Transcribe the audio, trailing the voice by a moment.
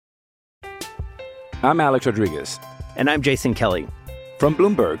I'm Alex Rodriguez. And I'm Jason Kelly. From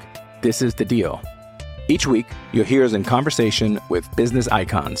Bloomberg, this is The Deal. Each week, you'll hear us in conversation with business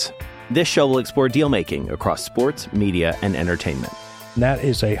icons. This show will explore deal-making across sports, media, and entertainment. That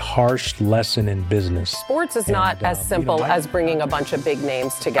is a harsh lesson in business. Sports is not as simple as bringing a bunch of big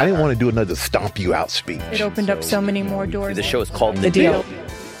names together. I didn't want to do another stomp you out speech. It opened up so many more doors. The show is called The Deal.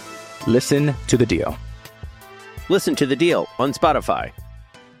 Listen to The Deal. Listen to The Deal on Spotify.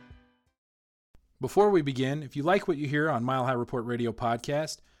 Before we begin, if you like what you hear on Mile High Report Radio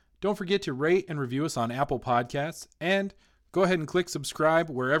podcast, don't forget to rate and review us on Apple Podcasts, and go ahead and click subscribe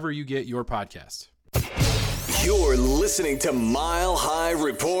wherever you get your podcasts. You're listening to Mile High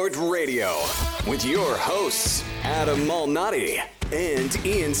Report Radio with your hosts, Adam Malnati and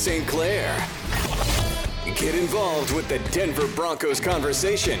Ian St. Clair. Get involved with the Denver Broncos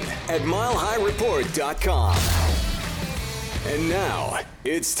conversation at milehighreport.com. And now,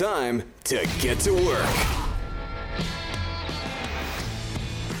 it's time to get to work.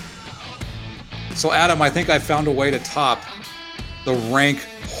 So, Adam, I think I found a way to top the rank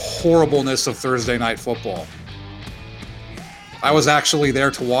horribleness of Thursday Night Football. I was actually there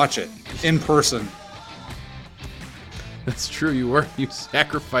to watch it in person. That's true. You were. You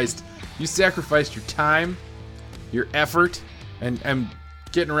sacrificed your time, your effort, and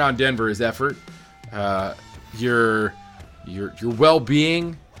getting around Denver is effort. Your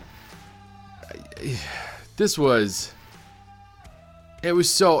well-being.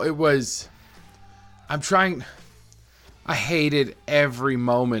 I hated every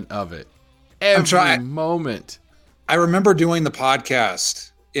moment of it. Every moment. I remember doing the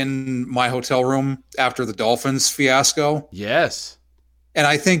podcast in my hotel room after the Dolphins fiasco. Yes. And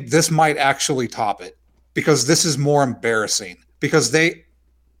I think this might actually top it because this is more embarrassing because their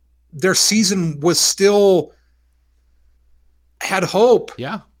season was still had hope.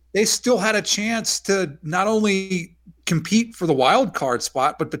 Yeah. They still had a chance to not only compete for the wild card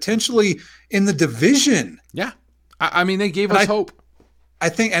spot, but potentially in the division. Yeah. I mean, they gave us hope. I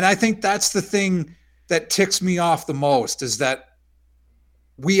think that's the thing that ticks me off the most is that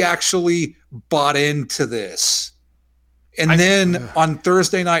we actually bought into this. And then on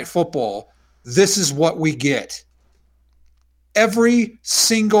Thursday Night Football, this is what we get. Every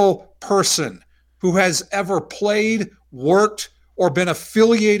single person who has ever played, worked, or been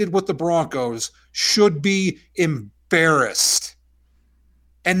affiliated with the Broncos should be embarrassed.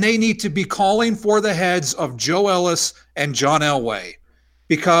 And they need to be calling for the heads of Joe Ellis and John Elway.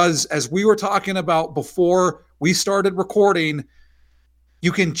 Because as we were talking about before we started recording,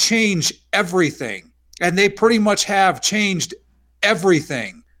 you can change everything. And they pretty much have changed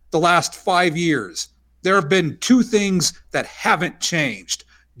everything the last 5 years. There have been two things that haven't changed: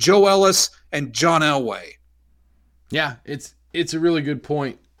 Joe Ellis and John Elway. Yeah, it's a really good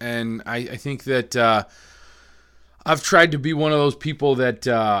point. And I think that I've tried to be one of those people that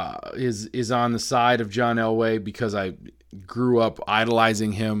is on the side of John Elway because I grew up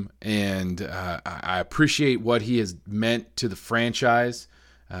idolizing him, and I appreciate what he has meant to the franchise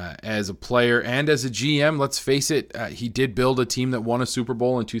as a player and as a GM. Let's face it, he did build a team that won a Super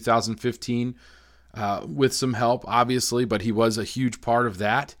Bowl in 2015 with some help, obviously, but he was a huge part of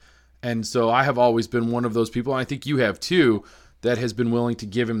that. And so I have always been one of those people, and I think you have too, that has been willing to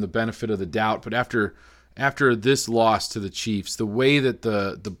give him the benefit of the doubt. But after this loss to the Chiefs, the way that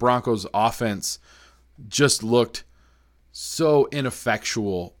the Broncos offense just looked so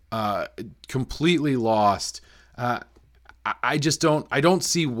ineffectual, completely lost. I don't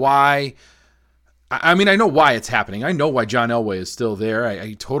see why. I mean, I know why it's happening. I know why John Elway is still there.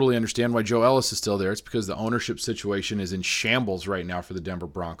 I totally understand why Joe Ellis is still there. It's because the ownership situation is in shambles right now for the Denver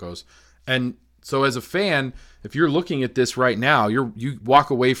Broncos. And so as a fan, if you're looking at this right now, you walk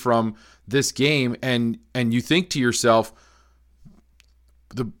away from this game and you think to yourself,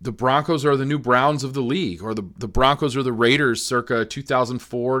 the Broncos are the new Browns of the league, or the Broncos are the Raiders circa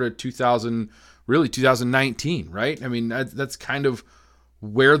 2004 to 2019, right? I mean, that's kind of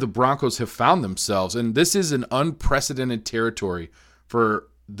where the Broncos have found themselves. And this is an unprecedented territory for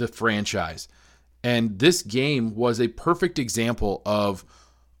the franchise. And this game was a perfect example of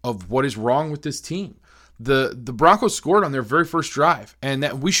what is wrong with this team. The Broncos scored on their very first drive, and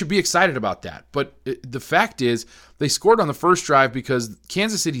that we should be excited about that. But the fact is, they scored on the first drive because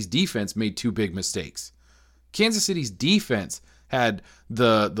Kansas City's defense made two big mistakes. Kansas City's defense had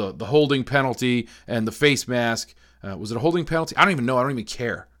the holding penalty and the face mask. Was it a holding penalty? I don't even know. I don't even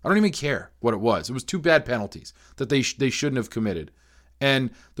care. I don't even care what it was. It was two bad penalties that they shouldn't have committed. And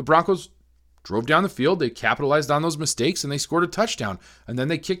the Broncos drove down the field, they capitalized on those mistakes, and they scored a touchdown. And then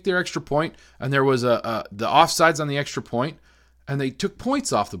they kicked their extra point, and there was the offsides on the extra point, and they took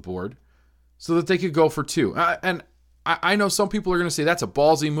points off the board. so that they could go for 2. And I know some people are going to say that's a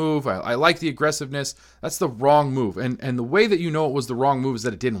ballsy move. I like the aggressiveness. That's the wrong move. And the way that you know it was the wrong move is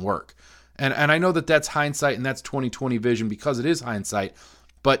that it didn't work. And I know that that's hindsight and that's 20/20 vision because it is hindsight.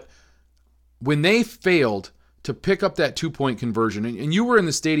 But when they failed to pick up that 2-point conversion, and you were in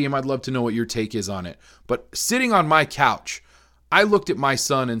the stadium, I'd love to know what your take is on it. But sitting on my couch, I looked at my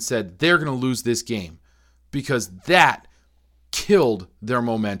son and said, they're going to lose this game because that killed their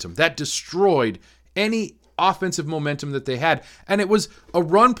momentum. That destroyed any offensive momentum that they had. And it was a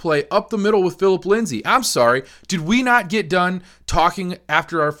run play up the middle with Phillip Lindsay. I'm sorry. Did we not get done talking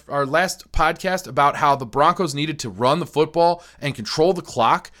after our last podcast about how the Broncos needed to run the football and control the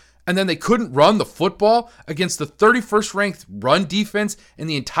clock? And then they couldn't run the football against the 31st ranked run defense in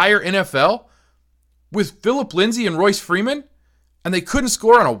the entire NFL with Phillip Lindsay and Royce Freeman? And they couldn't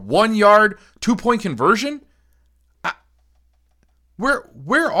score on a 1-yard, 2-point conversion?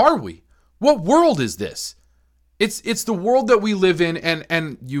 Where are we? What world is this? It's the world that we live in,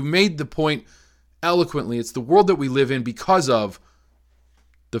 and you made the point eloquently. It's the world that we live in because of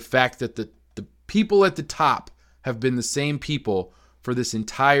the fact that the people at the top have been the same people for this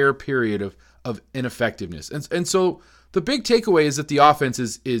entire period of ineffectiveness. And so the big takeaway is that the offense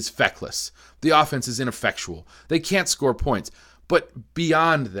is feckless. The offense is ineffectual. They can't score points. But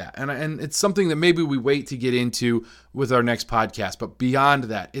beyond that, and it's something that maybe we wait to get into with our next podcast, but beyond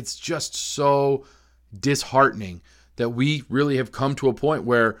that, it's just so disheartening that we really have come to a point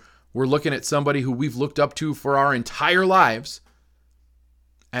where we're looking at somebody who we've looked up to for our entire lives,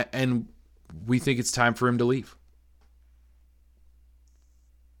 and we think it's time for him to leave.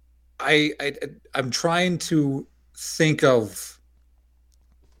 I'm trying to think of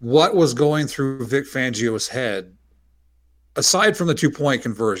what was going through Vic Fangio's head aside from the 2-point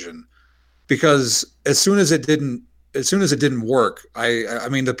conversion, because as soon as it didn't work, I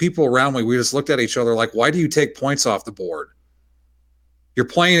mean, the people around me, we just looked at each other like, why do you take points off the board? You're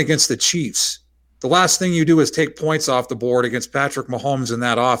playing against the Chiefs. The last thing you do is take points off the board against Patrick Mahomes and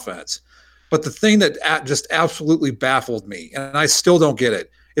that offense. But the thing that just absolutely baffled me, and I still don't get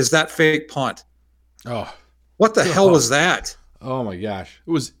it, is that fake punt. Oh, what the hell was that? Oh my gosh.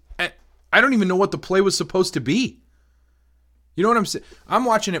 It was, I don't even know what the play was supposed to be. You know what I'm saying? I'm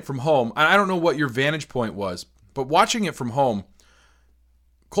watching it from home. I don't know what your vantage point was, but watching it from home,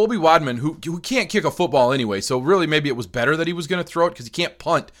 Colby Wadman, who can't kick a football anyway, so really maybe it was better that he was going to throw it because he can't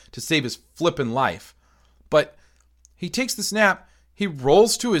punt to save his flippin' life. But he takes the snap, he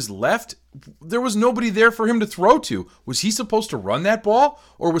rolls to his left. There was nobody there for him to throw to. Was he supposed to run that ball,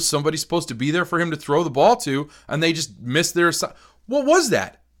 or was somebody supposed to be there for him to throw the ball to, and they just missed their assignment? What was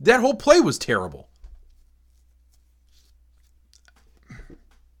that? That whole play was terrible.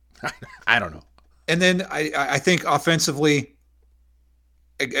 I don't know. And then I think offensively,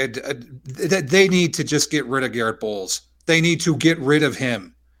 they need to just get rid of Garrett Bowles. They need to get rid of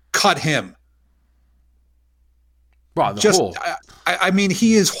him. Cut him. Wow, I mean,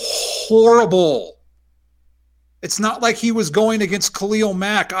 he is horrible. It's not like he was going against Khalil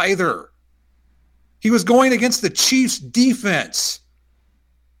Mack either. He was going against the Chiefs' defense.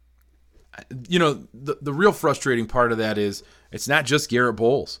 You know, the real frustrating part of that is it's not just Garrett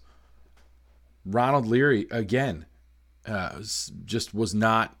Bowles. Ronald Leary, again, just was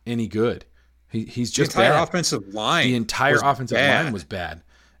not any good. He's just the entire bad. Offensive line. The entire offensive line was bad.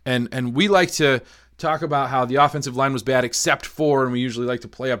 And we like to talk about how the offensive line was bad except for, and we usually like to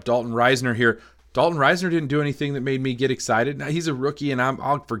play up Dalton Reisner here. Dalton Reisner didn't do anything that made me get excited. Now, he's a rookie, and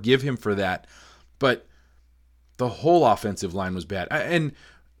I'll forgive him for that. But the whole offensive line was bad. And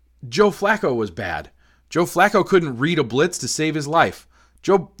Joe Flacco was bad. Joe Flacco couldn't read a blitz to save his life.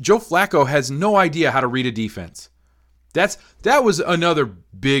 Joe Flacco has no idea how to read a defense. That was another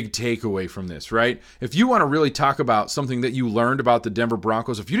big takeaway from this, right? If you want to really talk about something that you learned about the Denver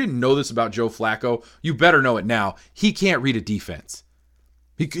Broncos, if you didn't know this about Joe Flacco, you better know it now. He can't read a defense.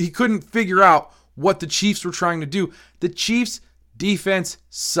 He couldn't figure out what the Chiefs were trying to do. The Chiefs' defense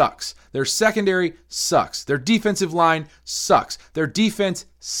sucks. Their secondary sucks. Their defensive line sucks. Their defense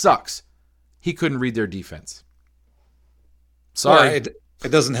sucks. He couldn't read their defense. Sorry. Well, it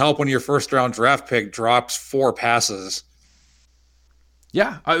doesn't help when your first-round draft pick drops 4 passes.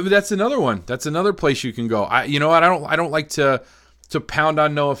 Yeah, that's another one. That's another place you can go. I don't like to pound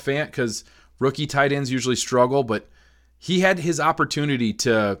on Noah Fant because rookie tight ends usually struggle, but he had his opportunity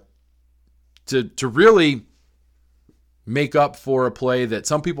to really make up for a play that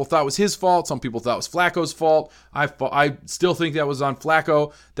some people thought was his fault, some people thought was Flacco's fault. I still think that was on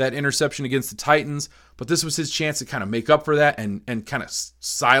Flacco, that interception against the Titans, but this was his chance to kind of make up for that and kind of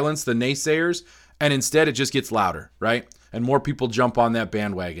silence the naysayers, and instead it just gets louder, right? and more people jump on that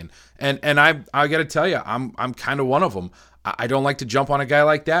bandwagon. And I got to tell you, I'm kind of one of them. I don't like to jump on a guy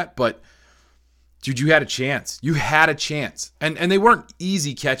like that, but dude, you had a chance. You had a chance. And they weren't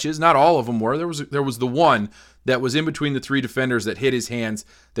easy catches. Not all of them were. There was the one that was in between the three defenders that hit his hands,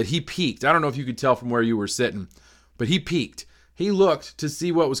 that he peeked. I don't know if you could tell from where you were sitting, but he peeked. He looked to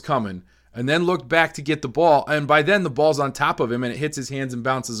see what was coming and then looked back to get the ball. And by then the ball's on top of him and it hits his hands and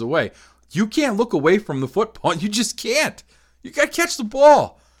bounces away. You can't look away from the football. You just can't. You got to catch the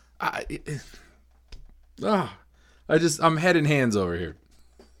ball. I'm head and hands over here.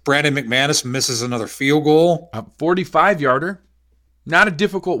 Brandon McManus misses another field goal. A 45-yarder. Not a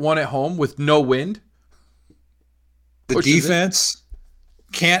difficult one at home with no wind. The defense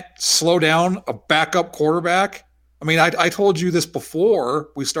can't slow down a backup quarterback. I mean, I told you this before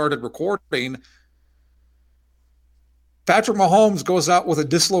we started recording. Patrick Mahomes goes out with a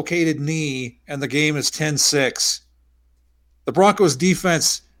dislocated knee, and the game is 10-6. The Broncos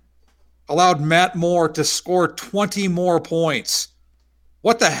defense allowed Matt Moore to score 20 more points.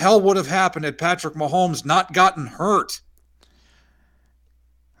 What the hell would have happened had Patrick Mahomes not gotten hurt?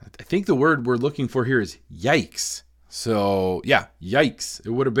 I think the word we're looking for here is yikes. So, yeah, yikes. It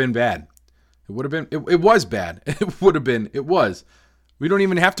would have been bad. It would have been, it was bad. It would have been, it was. We don't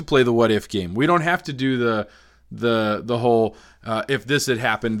even have to play the what if game. We don't have to do the whole, if this had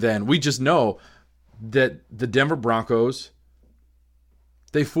happened then. We just know that the Denver Broncos,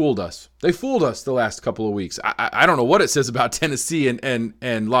 they fooled us. They fooled us the last couple of weeks. I don't know what it says about Tennessee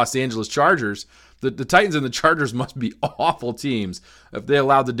and Los Angeles Chargers. The Titans and the Chargers must be awful teams if they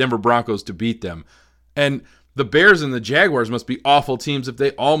allowed the Denver Broncos to beat them. And the Bears and the Jaguars must be awful teams if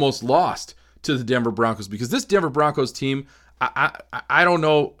they almost lost to the Denver Broncos, because this Denver Broncos team, I don't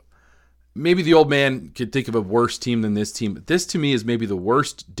know, maybe the old man could think of a worse team than this team, but this to me is maybe the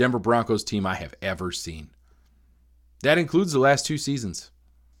worst Denver Broncos team I have ever seen. That includes the last 2 seasons.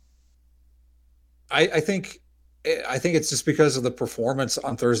 I think it's just because of the performance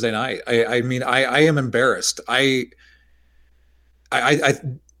on Thursday night. I mean, I am embarrassed. I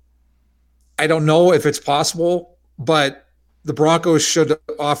don't know if it's possible, but the Broncos should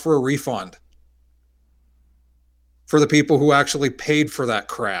offer a refund for the people who actually paid for that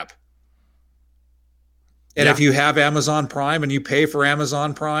crap. And if you have Amazon Prime and you pay for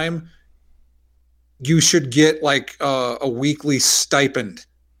Amazon Prime, you should get like a weekly stipend.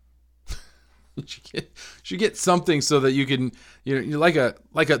 You should get something so that you can, like a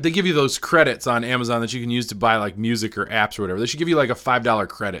they give you those credits on Amazon that you can use to buy like music or apps or whatever. They should give you like a $5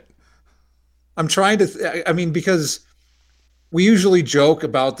 credit. I'm trying to, because we usually joke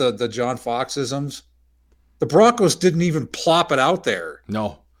about the John Fox-isms. The Broncos didn't even plop it out there.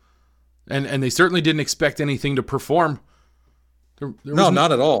 No. And they certainly didn't expect anything to perform. No,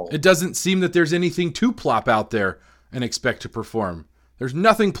 not at all. It doesn't seem that there's anything to plop out there and expect to perform. There's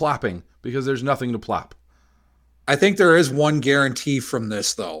nothing plopping because there's nothing to plop. I think there is one guarantee from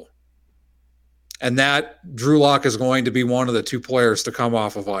this, though. And that Drew Lock is going to be one of the 2 players to come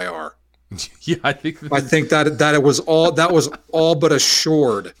off of IR. Yeah, I think that it was all but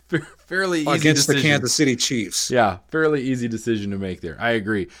assured. Fairly easy against decision. The Kansas City Chiefs. Yeah, fairly easy decision to make there. I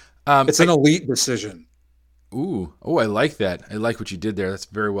agree. It's an elite decision. Ooh, I like that. I like what you did there. That's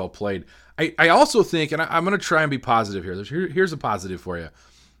very well played. I also think, and I'm going to try and be positive here. Here's a positive for you.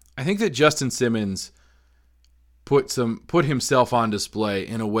 I think that Justin Simmons put himself on display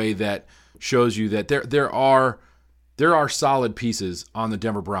in a way that shows you that there are solid pieces on the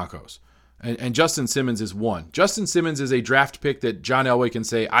Denver Broncos. And Justin Simmons is one. Justin Simmons is a draft pick that John Elway can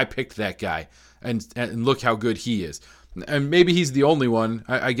say, I picked that guy, and look how good he is. And maybe he's the only one.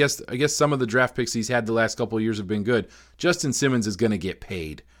 I guess some of the draft picks he's had the last couple of years have been good. Justin Simmons is going to get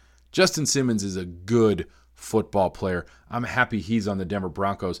paid. Justin Simmons is a good football player. I'm happy he's on the Denver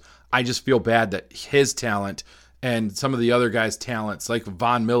Broncos. I just feel bad that his talent and some of the other guys' talents, like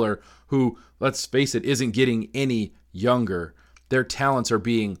Von Miller, who, let's face it, isn't getting any younger, their talents are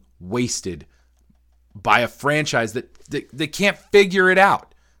being wasted by a franchise that can't figure it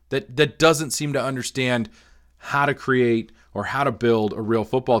out, that doesn't seem to understand how to create or how to build a real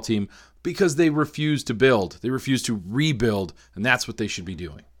football team, because they refuse to build. They refuse to rebuild, and that's what they should be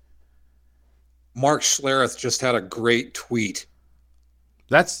doing. Mark Schlereth just had a great tweet.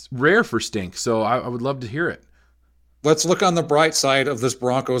 That's rare for Stink, so I would love to hear it. Let's look on the bright side of this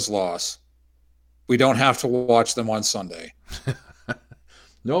Broncos loss. We don't have to watch them on Sunday.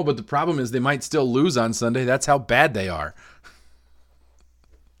 No, but the problem is they might still lose on Sunday. That's how bad they are.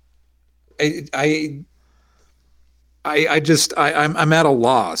 I'm at a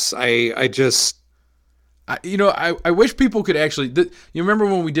loss. I wish people could actually. You remember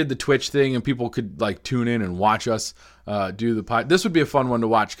when we did the Twitch thing and people could like tune in and watch us? do the pod. This would be a fun one to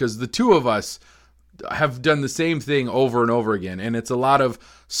watch because the two of us have done the same thing over and over again, and it's a lot of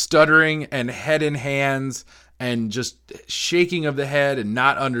stuttering and head in hands and just shaking of the head and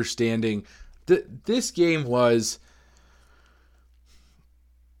not understanding. This game was...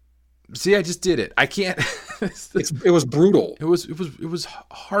 See, I just did it. I can't... It was brutal. It was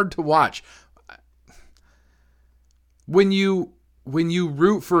hard to watch. When you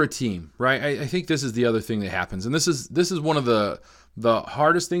root for a team, right? I think this is the other thing that happens, and this is one of the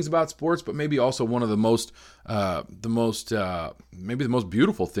hardest things about sports, but maybe also one of the most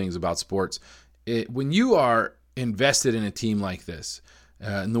beautiful things about sports. When you are invested in a team like this,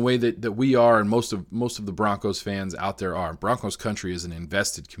 in the way that we are, and most of the Broncos fans out there are. Broncos country is an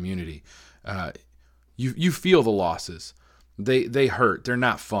invested community. You feel the losses. They hurt. They're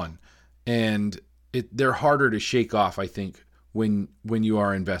not fun, and they're harder to shake off, I think, when you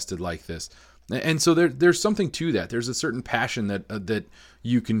are invested like this. And so there's something to that. There's a certain passion that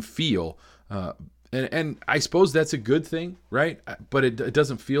you can feel, and I suppose that's a good thing, right? But it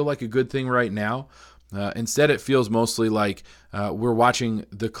doesn't feel like a good thing right now. Instead, it feels mostly like we're watching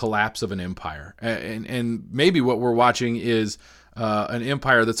the collapse of an empire, and maybe what we're watching is an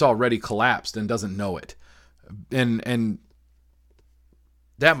empire that's already collapsed and doesn't know it, and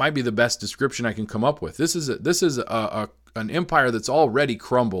that might be the best description I can come up with. This is an empire that's already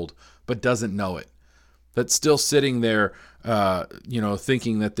crumbled but doesn't know it. That's still sitting there,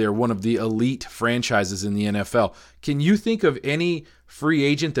 thinking that they're one of the elite franchises in the NFL. Can you think of any free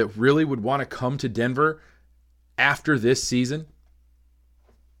agent that really would want to come to Denver after this season?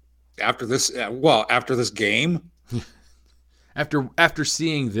 After this game? after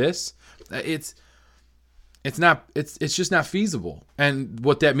seeing this, it's just not feasible. And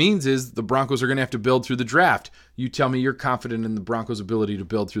what that means is the Broncos are going to have to build through the draft. You tell me you're confident in the Broncos' ability to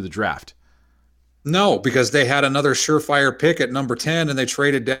build through the draft. No, because they had another surefire pick at number 10, and they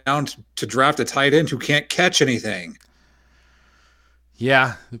traded down to draft a tight end who can't catch anything.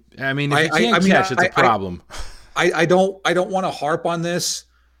 Yeah, I mean, if you can't catch, it's a problem. I don't want to harp on this,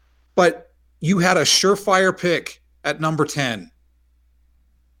 but you had a surefire pick at number 10,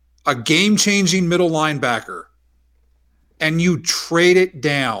 a game-changing middle linebacker, and you trade it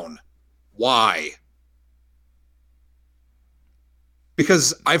down. Why?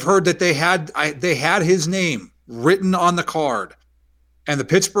 Because I've heard that they had his name written on the card, and the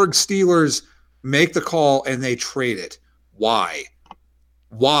Pittsburgh Steelers make the call and they trade it. Why?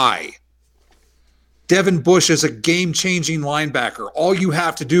 Devin Bush is a game-changing linebacker. All you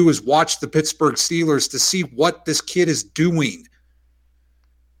have to do is watch the Pittsburgh Steelers to see what this kid is doing.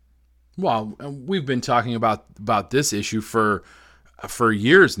 Well, we've been talking about this issue for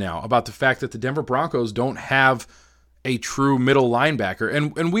years now, about the fact that the Denver Broncos don't have a true middle linebacker.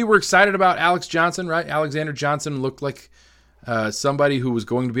 And we were excited about Alex Johnson, right? Alexander Johnson looked like somebody who was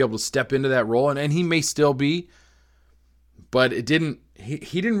going to be able to step into that role, and he may still be, but he didn't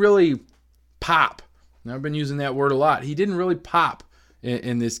really pop. And I've been using that word a lot. He didn't really pop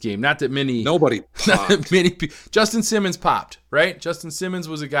in this game. Not that nobody popped. Justin Simmons popped, right? Justin Simmons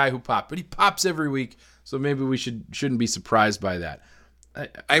was a guy who popped, but he pops every week, so maybe we shouldn't be surprised by that.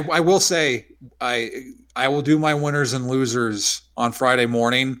 I will say I will do my winners and losers on Friday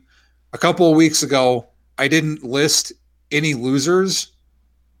morning. A couple of weeks ago, I didn't list any losers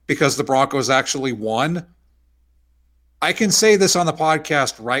because the Broncos actually won. I can say this on the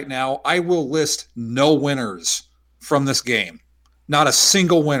podcast right now. I will list no winners from this game. Not a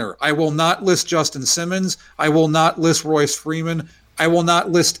single winner. I will not list Justin Simmons. I will not list Royce Freeman. I will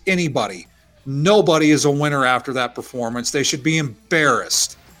not list anybody. Nobody is a winner after that performance. They should be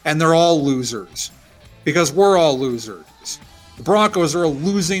embarrassed. And they're all losers. Because we're all losers. The Broncos are a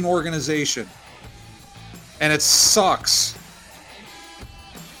losing organization. And it sucks.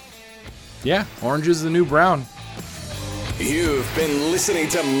 Yeah, orange is the new brown. You've been listening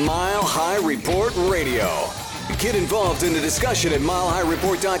to Mile High Report Radio. Get involved in the discussion at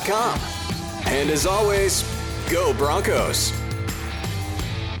milehighreport.com. And as always, go Broncos.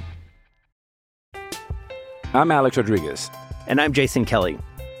 I'm Alex Rodriguez. And I'm Jason Kelly.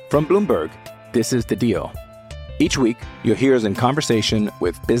 From Bloomberg, this is The Deal. Each week, you'll hear us in conversation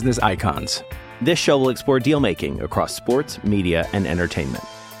with business icons. This show will explore deal-making across sports, media, and entertainment.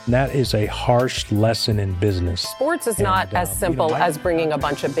 That is a harsh lesson in business. Sports is not as simple as bringing a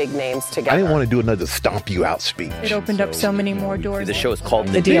bunch of big names together. I didn't want to do another stomp you out speech. It opened up so many more doors. The show is called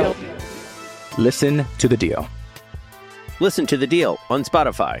The Deal. Listen to The Deal. Listen to The Deal on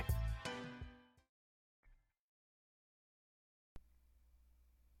Spotify.